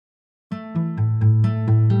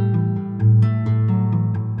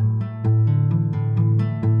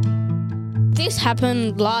This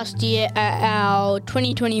happened last year at our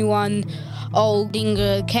 2021 Old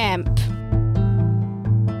Dinga camp.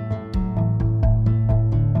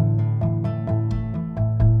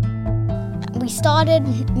 We started,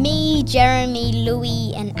 me, Jeremy,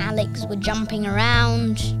 Louis and Alex were jumping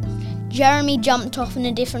around. Jeremy jumped off in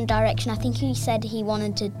a different direction. I think he said he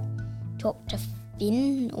wanted to talk to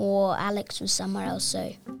Finn, or Alex was somewhere else,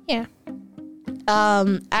 so... Yeah.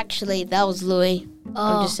 Actually, that was Louis.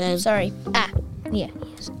 I'm just saying. Sorry. Yeah.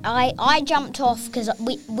 I jumped off because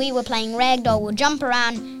we were playing ragdoll. We'll jump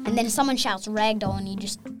around and then someone shouts ragdoll and you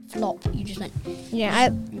just flop. You just went... Yeah,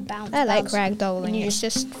 you bounce, I like bounce. ragdolling. It's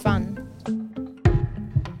just fun.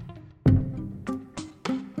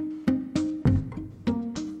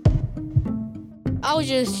 I was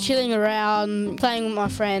just chilling around, playing with my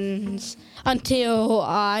friends, until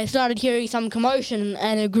I started hearing some commotion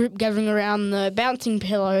and a group gathering around the bouncing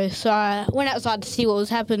pillow. So I went outside to see what was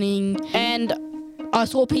happening, and I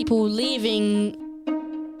saw people leaving.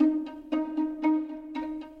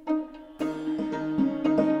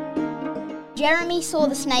 Jeremy saw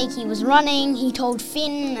the snake. He was running. He told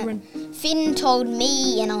Finn. Finn told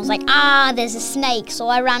me, and I was like, there's a snake. So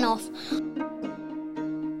I ran off.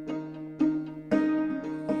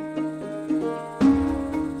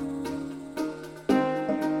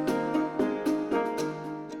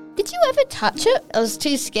 Did you ever touch it? I was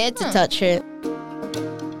too scared to touch it.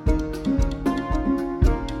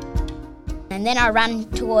 And then I ran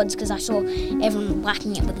towards because I saw everyone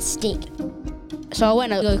whacking it with a stick. So I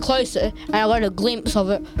went a little closer and I got a glimpse of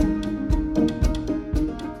it.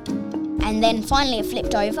 And then finally it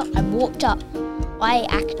flipped over. I walked up.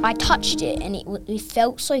 I touched it and it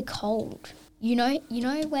felt so cold. You know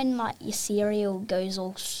when like your cereal goes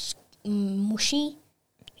all mushy?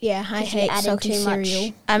 Yeah, I You hate added soggy too much.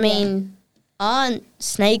 cereal. I mean, aren't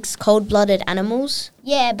snakes cold-blooded animals?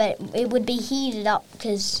 Yeah, but it would be heated up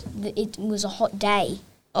because it was a hot day.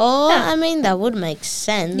 Oh, I mean, that would make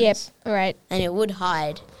sense. Yep, right. And it would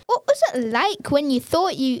hide. What was it like when you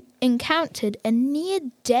thought you encountered a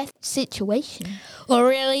near-death situation? Well,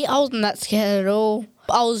 really, I wasn't that scared at all.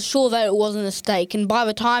 I was sure that it wasn't a snake, and by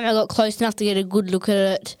the time I got close enough to get a good look at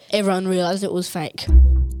it, everyone realised it was fake.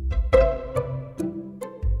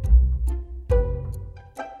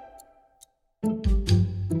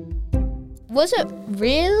 Was it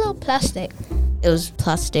real or plastic? It was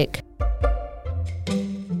plastic.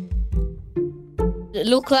 It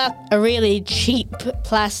looked like a really cheap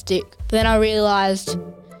plastic. But then I realised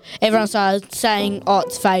everyone started saying,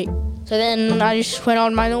 it's fake. So then I just went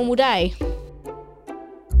on my normal day.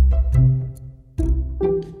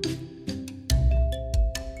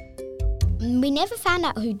 We never found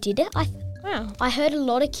out who did it. Wow. I heard a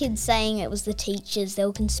lot of kids saying it was the teachers. They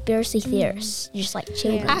were conspiracy theorists, just like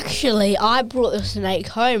children. Actually, I brought the snake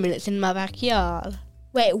home and it's in my backyard.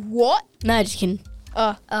 Wait, what? No, just kidding.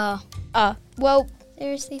 Well,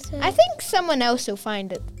 Seriously, sir? I think someone else will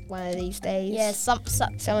find it one of these days. Yeah, some just-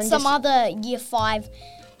 other year 5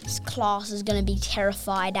 class is going to be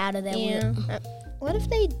terrified out of their Yeah. wit. What if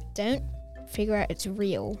they don't figure out it's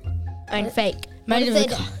real and fake? Imagine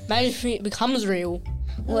if if it becomes real.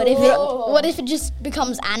 What if it just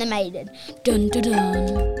becomes animated? Dun dun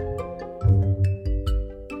dun.